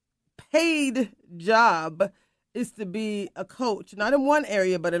paid job, is to be a coach, not in one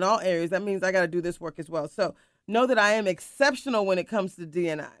area, but in all areas. That means I got to do this work as well. So know that I am exceptional when it comes to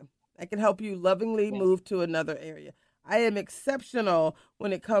D&I. I can help you lovingly move to another area. I am exceptional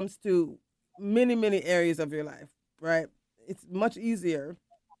when it comes to many, many areas of your life, right? It's much easier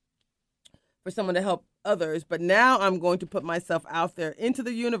for someone to help others. But now I'm going to put myself out there into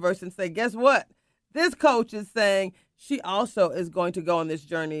the universe and say, guess what? This coach is saying she also is going to go on this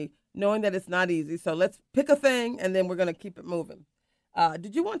journey, knowing that it's not easy. So let's pick a thing, and then we're going to keep it moving.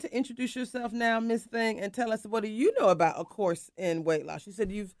 Did you want to introduce yourself now, Miss Thing, and tell us what do you know about A Course in Weight Loss? You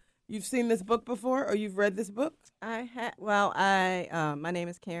said you've seen this book before, or you've read this book? I had. Well, my name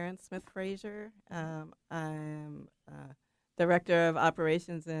is Karen Smith Frazier. I'm Director of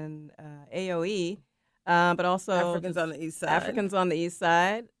Operations in AOE, but also Africans on the East Side. Africans on the East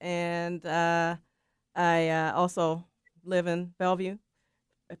Side, and I also live in Bellevue.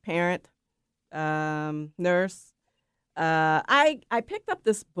 A parent, nurse. I picked up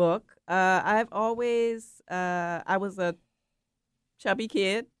this book. I've always I was a chubby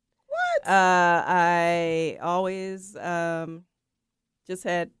kid. What? I always just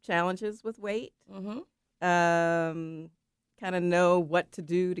had challenges with weight. Mm-hmm. Kind of know what to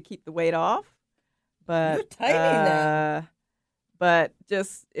do to keep the weight off, but you're tiny now. But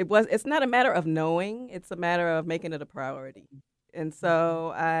just it's not a matter of knowing; it's a matter of making it a priority. And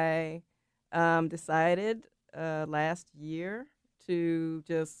so I decided last year to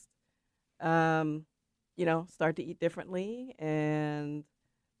just, start to eat differently and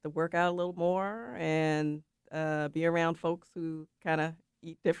to work out a little more and be around folks who kind of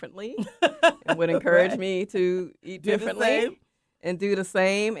eat differently and would encourage me to eat differently and do the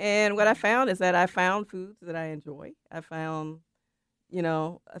same. And what I found is that I found foods that I enjoy. I found,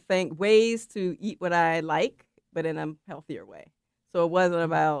 I think ways to eat what I like but in a healthier way. So it wasn't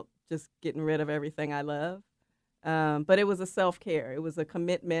about just getting rid of everything I love, but it was a self-care. It was a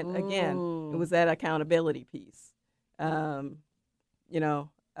commitment. Again, it was that accountability piece. If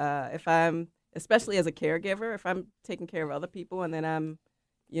I'm, especially as a caregiver, if I'm taking care of other people and then I'm,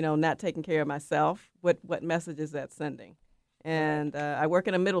 not taking care of myself, what message is that sending? And I work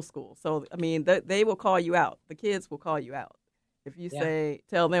in a middle school. So, I mean, they will call you out. The kids will call you out if you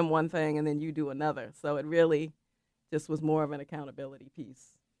tell them one thing and then you do another. So it really just was more of an accountability piece,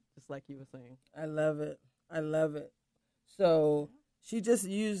 just like you were saying. I love it. I love it. So she just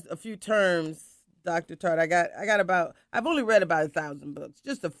used a few terms, Dr. Tart. I've only read about 1,000 books,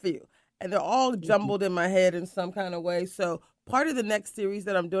 just a few. And they're all jumbled in my head in some kind of way. So part of the next series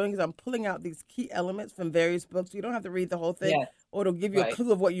that I'm doing is I'm pulling out these key elements from various books. You don't have to read the whole thing, or it'll give you a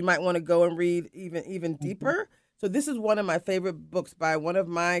clue of what you might want to go and read even deeper. So this is one of my favorite books by one of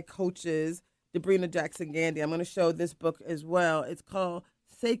my coaches, Debrina Jackson Gandy. I'm going to show this book as well. It's called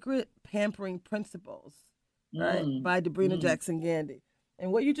Sacred Pampering Principles, right, by Debrina Jackson Gandy.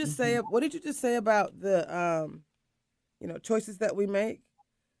 And what did you just say about the, choices that we make?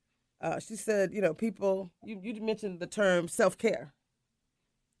 She said, people, you mentioned the term self-care.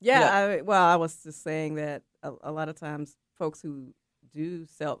 Yeah. I was just saying that a lot of times folks who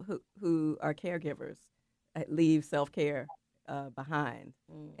who are caregivers leave self-care behind.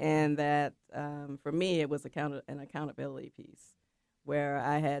 And that for me, it was an accountability piece where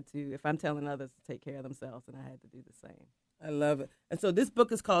I had to, if I'm telling others to take care of themselves, and I had to do the same. I love it. And so this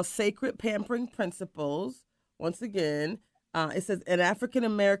book is called Sacred Pampering Principles. Once again, it says An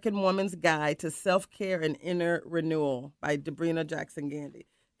African-American Woman's Guide to Self-Care and Inner Renewal by Debrina Jackson Gandy.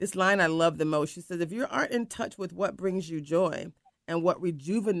 This line I love the most. She says, if you aren't in touch with what brings you joy and what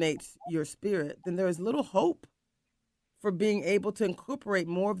rejuvenates your spirit, then there is little hope for being able to incorporate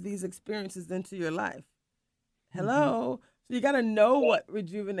more of these experiences into your life. Hello? So you got to know what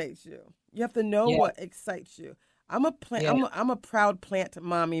rejuvenates you. You have to know what excites you. I'm a proud plant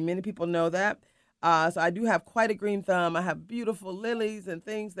mommy. Many people know that. So I do have quite a green thumb. I have beautiful lilies and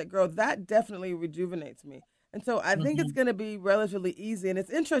things that grow. That definitely rejuvenates me. And so I think it's going to be relatively easy. And it's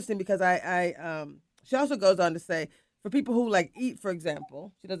interesting because she also goes on to say, for people who like eat, for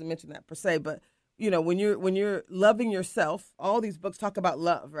example, she doesn't mention that per se, but when you're loving yourself, all these books talk about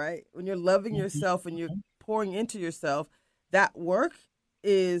love, right? When you're loving yourself and you're pouring into yourself, that work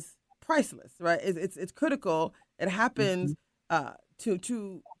is priceless, right? It's critical. It happens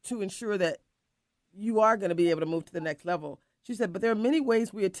to ensure that you are going to be able to move to the next level. She said, but there are many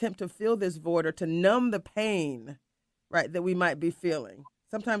ways we attempt to fill this void or to numb the pain, right, that we might be feeling.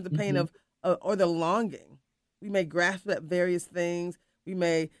 Sometimes the pain of or the longing. We may grasp at various things. We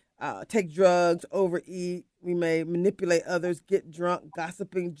may take drugs, overeat. We may manipulate others, get drunk,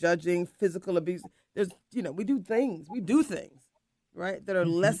 gossiping, judging, physical abuse. We do things, right, that are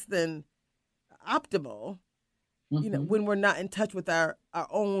less than optimal, when we're not in touch with our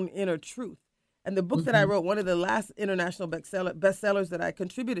own inner truth. And the book that I wrote, one of the last international bestsellers that I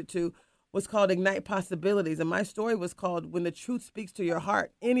contributed to, was called Ignite Possibilities. And my story was called When the Truth Speaks to Your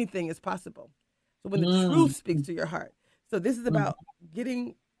Heart, Anything is Possible. So when the truth speaks to your heart. So this is about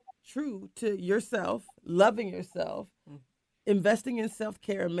getting true to yourself, loving yourself, investing in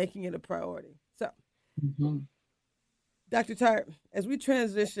self-care, and making it a priority. So, Dr. Tart, as we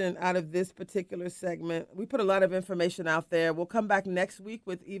transition out of this particular segment, we put a lot of information out there. We'll come back next week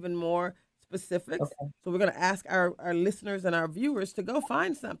with even more specifics. Okay. So we're going to ask our listeners and our viewers to go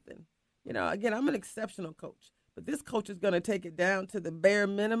find something. Again, I'm an exceptional coach, but this coach is going to take it down to the bare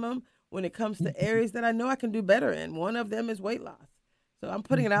minimum when it comes to areas that I know I can do better in. One of them is weight loss. So I'm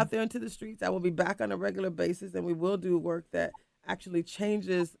putting it out there into the streets. I will be back on a regular basis, and we will do work that actually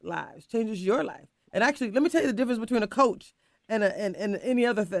changes lives, changes your life. And actually, let me tell you the difference between a coach and any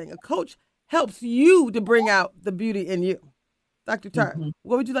other thing. A coach helps you to bring out the beauty in you. Dr. Tart,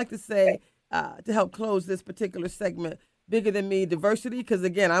 what would you like to say to help close this particular segment? Bigger Than Me, diversity, because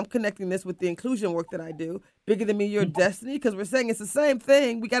again, I'm connecting this with the inclusion work that I do. Bigger Than Me, your destiny, because we're saying it's the same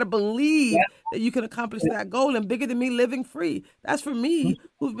thing. We got to believe that you can accomplish that goal. And Bigger Than Me, living free. That's for me,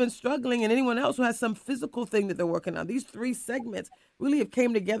 who's been struggling, and anyone else who has some physical thing that they're working on. These three segments really have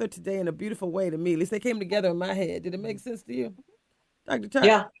came together today in a beautiful way to me. At least they came together in my head. Did it make sense to you, Dr. Tart?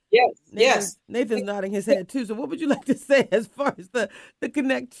 Yeah. Yes. Nathan's nodding his head too. So what would you like to say as far as the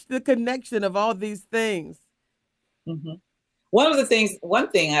connection of all these things? One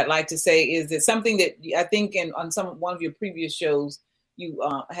thing I'd like to say is that something that I think on one of your previous shows, you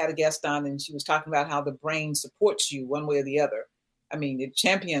had a guest on and she was talking about how the brain supports you one way or the other. I mean,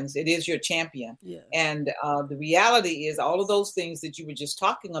 it is your champion. Yeah. And the reality is all of those things that you were just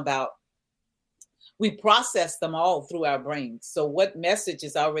talking about, we process them all through our brains. So what message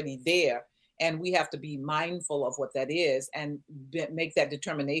is already there? And we have to be mindful of what that is and make that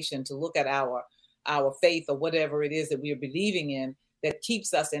determination to look at our faith or whatever it is that we are believing in that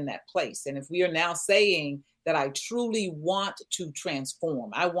keeps us in that place. And if we are now saying that I truly want to transform,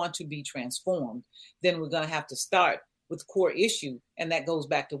 I want to be transformed, then we're going to have to start with core issue. And that goes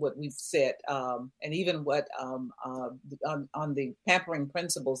back to what we've said. And even what on the pampering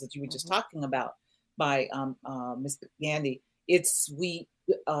principles that you were just talking about by Mr. Gandhi, it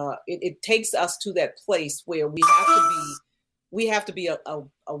takes us to that place where we have to be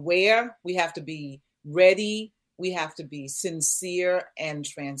aware, we have to be ready, we have to be sincere and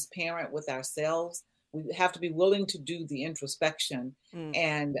transparent with ourselves. We have to be willing to do the introspection,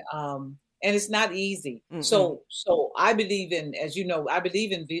 and it's not easy. Mm-hmm. So I believe in, as you know, I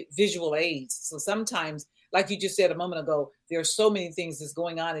believe in visual aids. So sometimes, like you just said a moment ago, there are so many things that's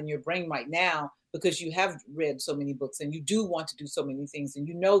going on in your brain right now because you have read so many books and you do want to do so many things, and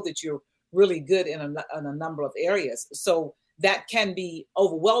you know that you're really good in a number of areas. So that can be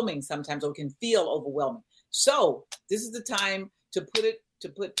overwhelming sometimes, or can feel overwhelming. So this is the time to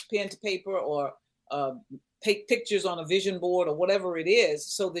put pen to paper, or take pictures on a vision board, or whatever it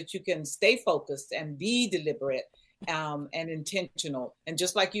is, so that you can stay focused and be deliberate and intentional. And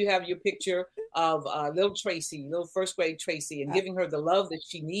just like you have your picture of little Tracy, little first grade Tracy, and giving her the love that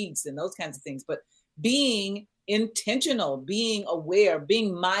she needs and those kinds of things, but being intentional, being aware,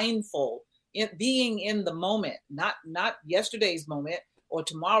 being mindful, being in the moment, not yesterday's moment or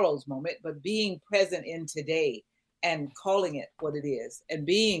tomorrow's moment, but being present in today and calling it what it is and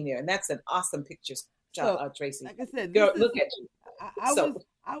being there. And that's an awesome picture, Tracy. Like I said, girl, look at you.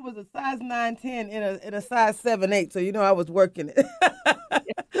 I was a size 9'10" in a size 7'8", so you know I was working it.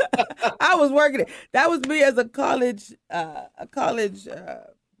 I was working it. That was me as a college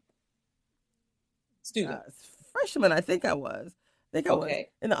student, freshman. I think I was in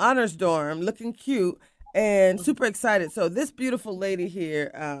the honors dorm, looking cute and super excited. So this beautiful lady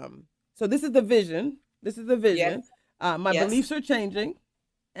here. So this is the vision. This is the vision. Yes. My beliefs are changing,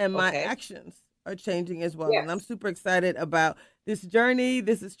 and my actions are changing as well. Yes. And I'm super excited about this journey.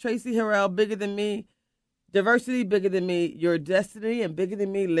 This is Tracy Harrell, Bigger Than Me, Diversity, Bigger Than Me, Your Destiny, and Bigger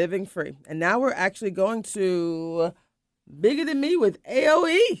Than Me, Living Free. And now we're actually going to Bigger Than Me with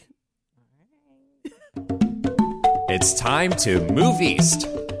AOE. It's time to move east.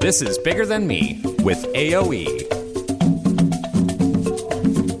 This is Bigger Than Me with AOE.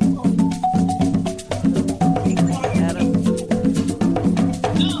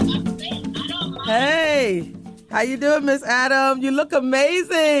 Hey, how you doing, Miss Adam? You look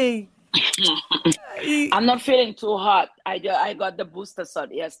amazing. I'm not feeling too hot. I got the booster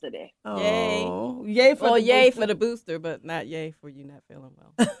shot yesterday. Oh, yay for the booster, but not yay for you not feeling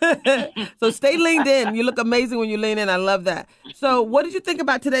well. So stay leaned in. You look amazing when you lean in. I love that. So what did you think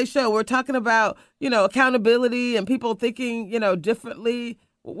about today's show? We're talking about, accountability and people thinking, differently.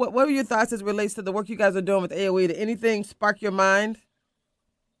 What were your thoughts as it relates to the work you guys are doing with AOE? Did anything spark your mind?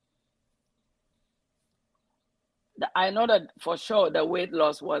 I know that for sure the weight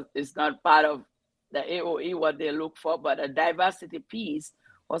loss is not part of the AOE, what they look for, but the diversity piece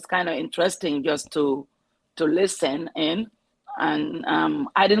was kind of interesting just to listen in. And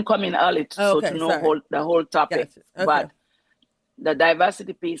I didn't come in early to know the whole topic. Gotcha. Okay. But the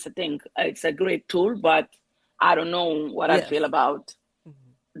diversity piece, I think it's a great tool, but I don't know what I feel about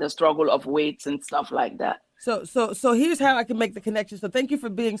the struggle of weights and stuff like that. So here's how I can make the connection. So thank you for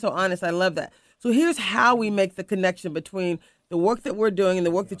being so honest. I love that. So here's how we make the connection between the work that we're doing and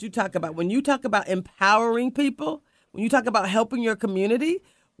the work that you talk about. When you talk about empowering people, when you talk about helping your community,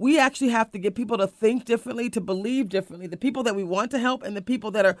 we actually have to get people to think differently, to believe differently. The people that we want to help and the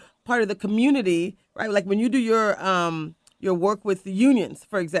people that are part of the community, right? Like when you do your work with the unions,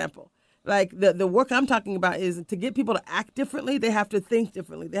 for example. Like the work I'm talking about is to get people to act differently, they have to think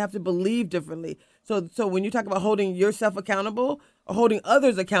differently. They have to believe differently. So when you talk about holding yourself accountable or holding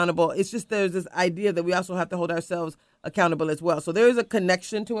others accountable, it's just there's this idea that we also have to hold ourselves accountable as well. So there is a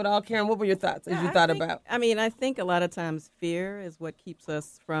connection to it all. Karen, what were your thoughts as you thought about? I think a lot of times fear is what keeps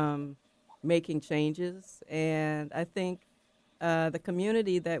us from making changes. And I think the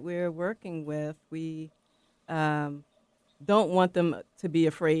community that we're working with, we don't want them to be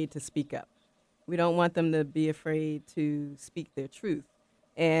afraid to speak up. We don't want them to be afraid to speak their truth.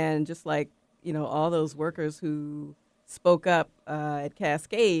 And just like, all those workers who spoke up at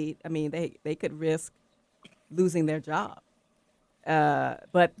Cascade, they could risk losing their job.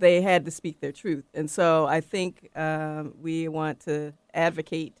 But they had to speak their truth. And so I think we want to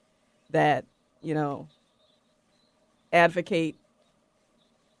advocate that, advocate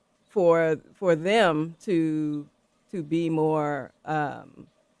for them to be more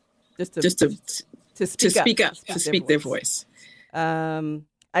to speak their voice.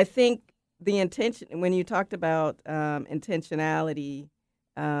 I think the intention, when you talked about intentionality,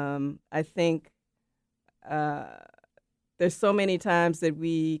 I think there's so many times that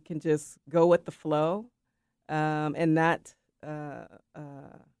we can just go with the flow and not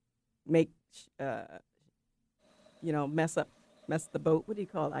make mess the boat. What do you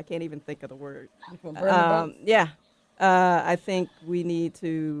call it? I can't even think of the word. I think we need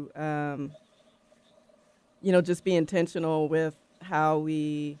to just be intentional with how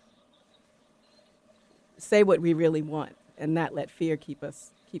we say what we really want and not let fear keep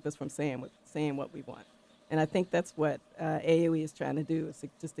us from saying what we want. And I think that's what AOE is trying to do, is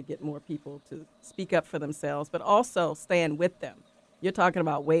just to get more people to speak up for themselves, but also stand with them. You're talking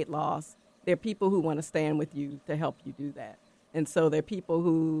about weight loss. There are people who want to stand with you to help you do that. And so there are people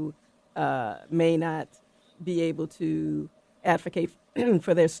who may not be able to advocate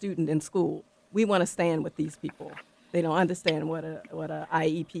for their student in school. We want to stand with these people. They don't understand what a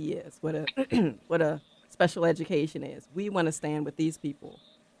IEP is, what a special education is. We want to stand with these people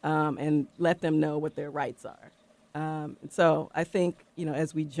and let them know what their rights are. So I think,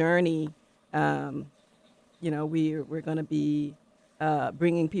 as we journey, we're going to be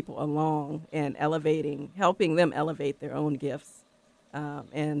bringing people along and helping them elevate their own gifts,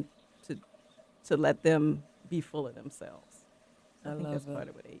 and to let them be full of themselves. I think that's part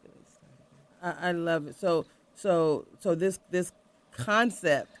of what AOE is. I love it. So this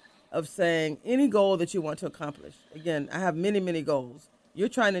concept of saying any goal that you want to accomplish. Again, I have many, many goals. You're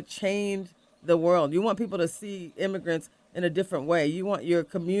trying to change the world. You want people to see immigrants in a different way. You want your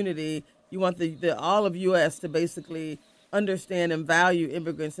community, you want the all of U.S. to basically understand and value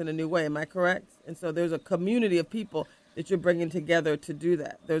immigrants in a new way. Am I correct? And so there's a community of people that you're bringing together to do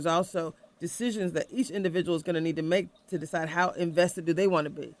that. There's also decisions that each individual is going to need to make to decide how invested do they want to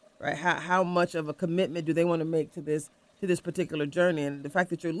be, right? How much of a commitment do they want to make to this particular journey? And the fact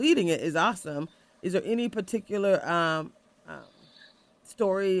that you're leading it is awesome. Is there any particular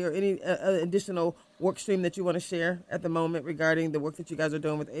story or any additional work stream that you want to share at the moment regarding the work that you guys are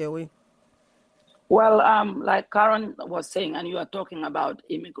doing with AOE? Well, like Karen was saying, and you are talking about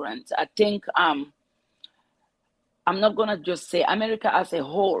immigrants, I think I'm not going to just say America as a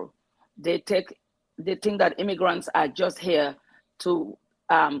whole. They think that immigrants are just here to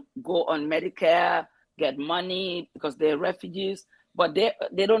go on Medicare, get money because they're refugees, but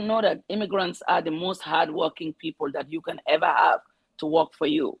they don't know that immigrants are the most hardworking people that you can ever have to work for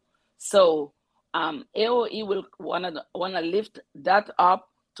you. So AOE will want to lift that up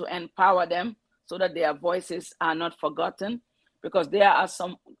to empower them so that their voices are not forgotten, because there are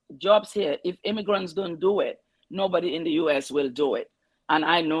some jobs here. If immigrants don't do it, nobody in the US will do it. And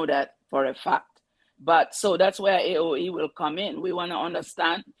I know that for a fact. But so that's where AOE will come in. We want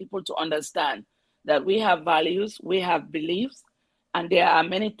to people to understand that we have values, we have beliefs, and there are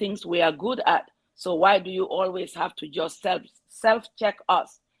many things we are good at. So why do you always have to just self-check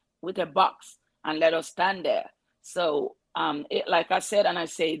us with a box and let us stand there? So like I said, and I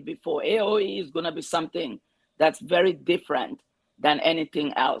said before, AOE is going to be something that's very different than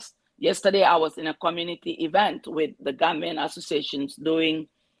anything else. Yesterday, I was in a community event with the Gambian associations doing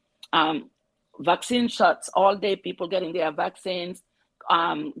vaccine shots all day, people getting their vaccines.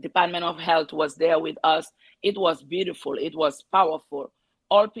 Department of Health was there with us. It was beautiful. It was powerful.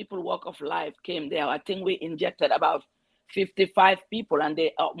 All people walk of life came there. I think we injected about 55 people, and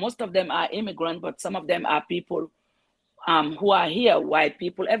most of them are immigrants, but some of them are people who are here, white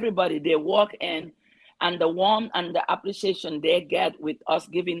people, everybody. They walk in, and the warmth and the appreciation they get with us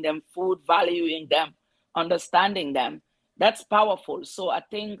giving them food, valuing them, understanding them, that's powerful. So I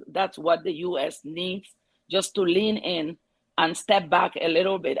think that's what the U.S. needs, just to lean in and step back a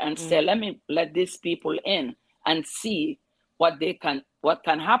little bit and say, let these people in and see what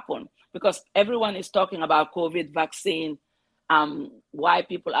can happen. Because everyone is talking about COVID vaccine, why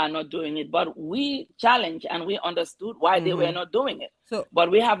people are not doing it. But we challenged and we understood why they were not doing it.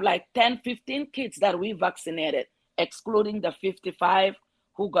 But we have like 10, 15 kids that we vaccinated, excluding the 55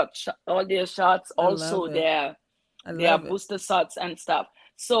 who got all their shots, also their booster shots and stuff.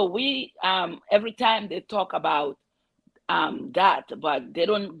 So we, every time they talk about that, but they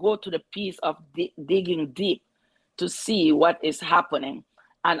don't go to the piece of digging deep to see what is happening.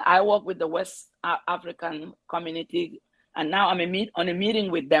 And I work with the West African community, and now I'm on a meeting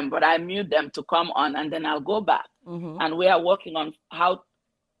with them, but I mute them to come on, and then I'll go back. And we are working on how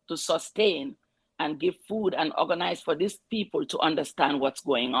to sustain and give food and organize for these people to understand what's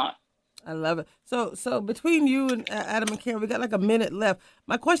going on. I love it. So between you and Adam and Karen, we got like a minute left.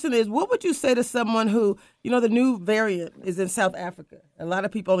 My question is, what would you say to someone who, the new variant is in South Africa? A lot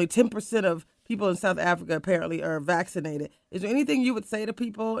of people, only 10% of people in South Africa apparently are vaccinated. Is there anything you would say to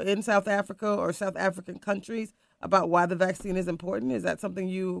people in South Africa or South African countries about why the vaccine is important? Is that something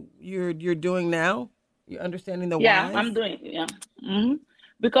you're doing now? You're understanding the why? Yeah, I'm doing. Yeah,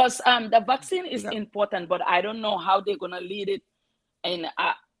 because the vaccine is important, but I don't know how they're gonna lead it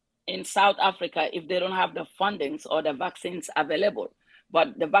in South Africa if they don't have the fundings or the vaccines available.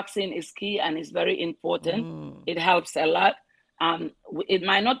 But the vaccine is key and it's very important. It helps a lot. It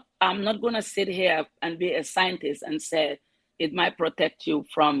might not. I'm not gonna sit here and be a scientist and say it might protect you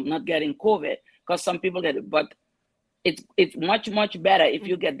from not getting COVID, because some people get it, but it's much better if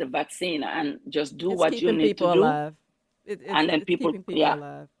you get the vaccine and just do what you need to do. Alive. And then people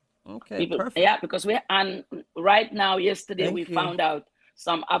alive. Okay, perfect. Yeah, because right now, yesterday, we found out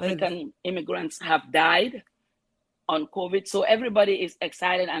some African immigrants have died on COVID. So everybody is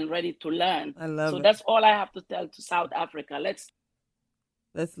excited and ready to learn. I love it. So that's all I have to tell to South Africa. Let's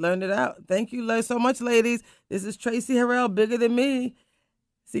learn it out. Thank you so much, ladies. This is Tracy Harrell, Bigger Than Me.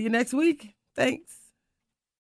 See you next week. Thanks.